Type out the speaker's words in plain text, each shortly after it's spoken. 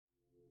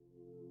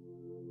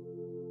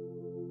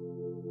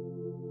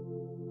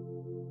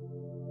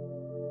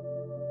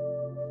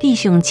弟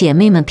兄姐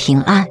妹们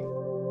平安。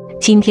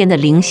今天的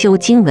灵修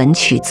经文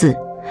取自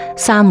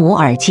撒母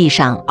耳记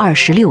上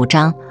26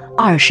章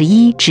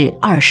21至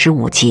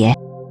25节。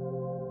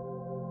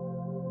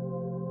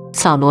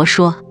扫罗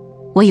说：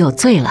我有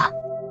罪了，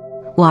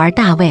我儿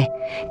大卫，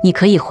你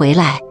可以回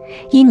来，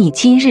因你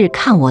今日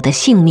看我的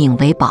性命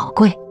为宝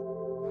贵，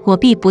我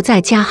必不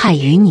再加害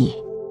于你。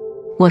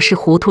我是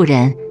糊涂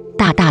人，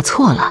大大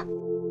错了。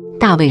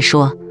大卫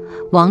说：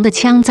王的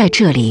枪在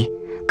这里，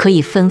可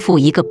以吩咐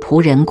一个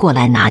仆人过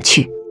来拿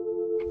去。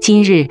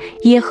今日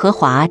耶和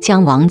华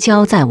将王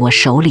交在我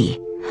手里，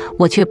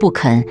我却不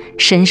肯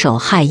伸手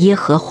害耶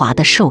和华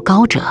的受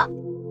膏者。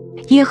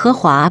耶和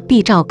华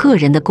必照个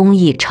人的公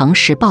义诚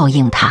实报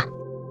应他。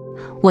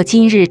我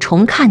今日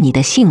重看你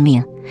的性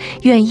命，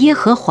愿耶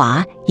和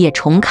华也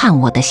重看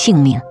我的性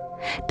命，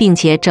并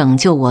且拯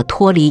救我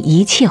脱离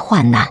一切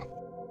患难。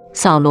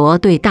扫罗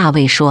对大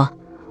卫说：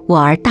我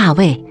儿大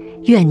卫，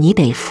愿你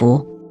得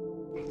福，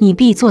你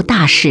必做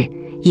大事，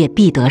也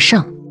必得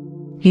胜。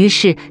于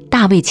是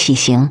大卫起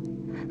行，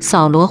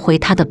扫罗回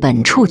他的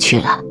本处去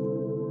了。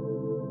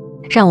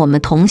让我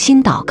们同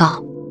心祷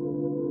告。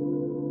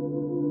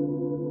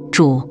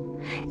主，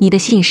你的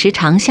信实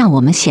常向我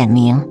们显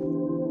明，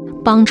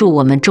帮助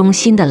我们忠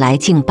心的来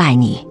敬拜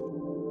你。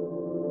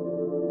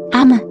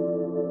阿们。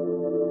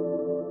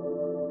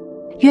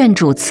愿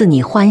主赐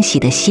你欢喜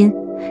的心，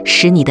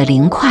使你的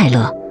灵快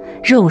乐，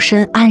肉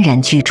身安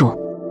然居住。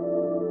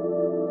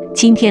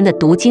今天的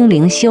读经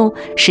灵修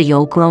是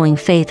由 Growing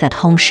Faith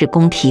at Home 事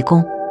工提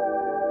供。